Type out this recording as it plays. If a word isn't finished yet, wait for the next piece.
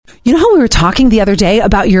You know how we were talking the other day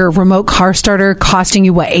about your remote car starter costing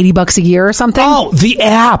you, $80 a year or something? Oh, the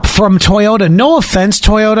app from Toyota. No offense,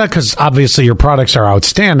 Toyota, because obviously your products are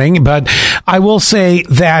outstanding, but I will say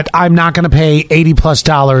that I'm not going to pay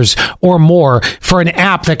 $80+ or more for an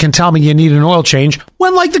app that can tell me you need an oil change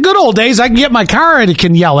when, like the good old days, I can get my car and it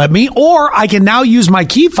can yell at me, or I can now use my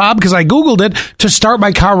key fob because I Googled it to start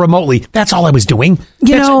my car remotely. That's all I was doing.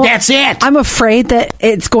 That's it. I'm afraid that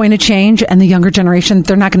it's going to change, and the younger generation,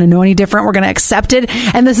 they're not going to know any different. We're going to accept it.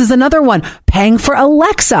 And this is another one, paying for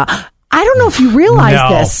Alexa. I don't know if you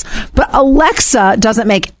realize this, but Alexa doesn't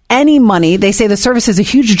make any money. They say the service is a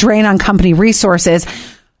huge drain on company resources.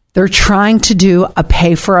 They're trying to do a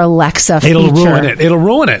pay for Alexa feature. It'll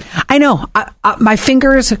ruin it. I know. My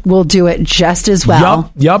fingers will do it just as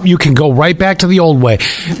well. Yup. You can go right back to the old way.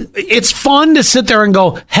 It's fun to sit there and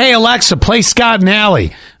go, hey, Alexa, play Scott and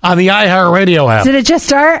Allie on the iHeartRadio app. Did it just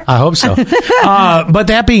start? I hope so. But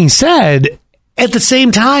that being said, at the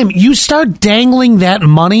same time, you start dangling that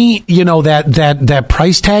money, that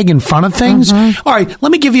price tag in front of things. Mm-hmm. All right,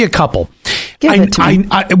 let me give you a couple. Give it to me.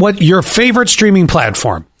 What your favorite streaming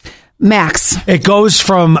platform? Max. It goes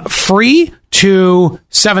from free to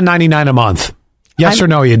 $7.99 a month. Yes or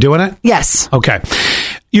no? Are you doing it? Yes. Okay.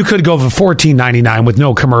 You could go for $14.99 with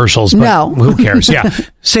no commercials, but no. Who cares? Yeah.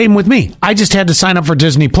 Same with me. I just had to sign up for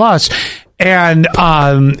Disney Plus, and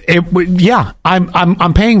I'm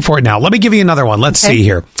paying for it now. Let me give you another one. Let's see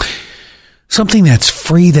here. Something that's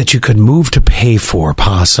free that you could move to pay for,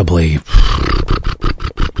 possibly.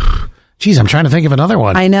 Geez, I'm trying to think of another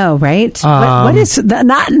one. I know, right? What is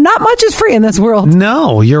not much is free in this world.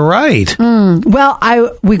 No, you're right.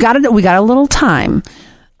 Well, we got a little time.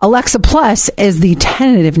 Alexa Plus is the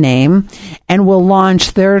tentative name, and will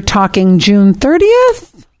launch. They're talking June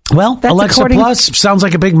 30th. Well, Alexa Plus sounds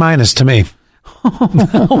like a big minus to me.